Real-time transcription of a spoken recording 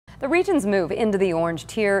The region's move into the orange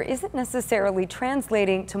tier isn't necessarily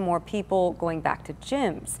translating to more people going back to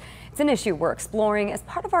gyms. It's an issue we're exploring as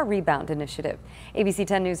part of our Rebound initiative. ABC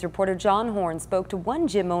 10 News reporter John Horn spoke to one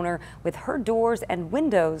gym owner with her doors and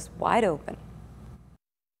windows wide open.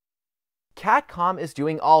 Catcom is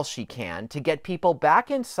doing all she can to get people back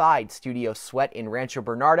inside Studio Sweat in Rancho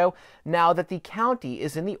Bernardo now that the county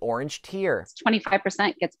is in the orange tier.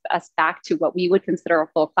 25% gets us back to what we would consider a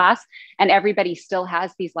full class, and everybody still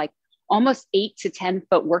has these almost 8 to 10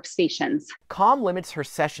 foot workstations. COM limits her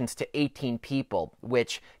sessions to 18 people,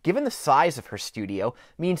 which, given the size of her studio,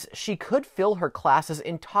 means she could fill her classes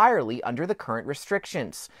entirely under the current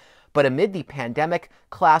restrictions. But amid the pandemic,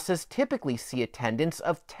 classes typically see attendance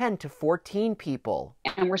of 10 to 14 people.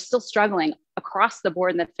 And we're still struggling across the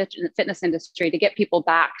board in the fitness industry to get people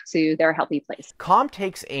back to their healthy place. COM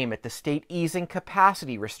takes aim at the state easing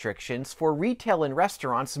capacity restrictions for retail and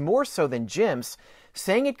restaurants more so than gyms,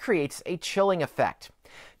 saying it creates a chilling effect.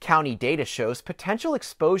 County data shows potential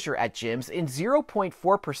exposure at gyms in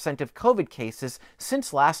 0.4% of COVID cases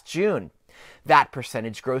since last June. That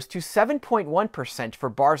percentage grows to 7.1% for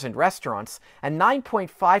bars and restaurants and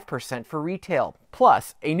 9.5% for retail.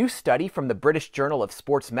 Plus, a new study from the British Journal of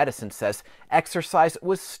Sports Medicine says exercise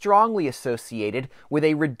was strongly associated with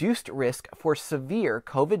a reduced risk for severe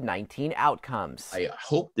COVID-19 outcomes. I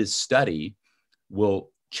hope this study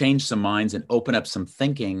will change some minds and open up some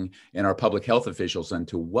thinking in our public health officials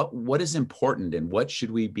into what is important and what should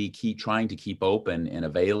we be trying to keep open and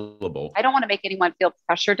available. I don't want to make anyone feel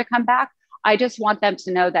pressure to come back. I just want them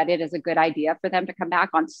to know that it is a good idea for them to come back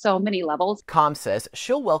on so many levels. COM says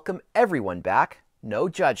she'll welcome everyone back, no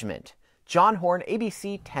judgment. John Horn,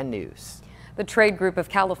 ABC 10 News. The trade group of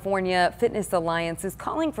California Fitness Alliance is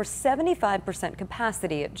calling for 75%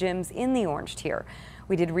 capacity at gyms in the orange tier.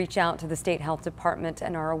 We did reach out to the state health department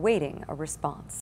and are awaiting a response.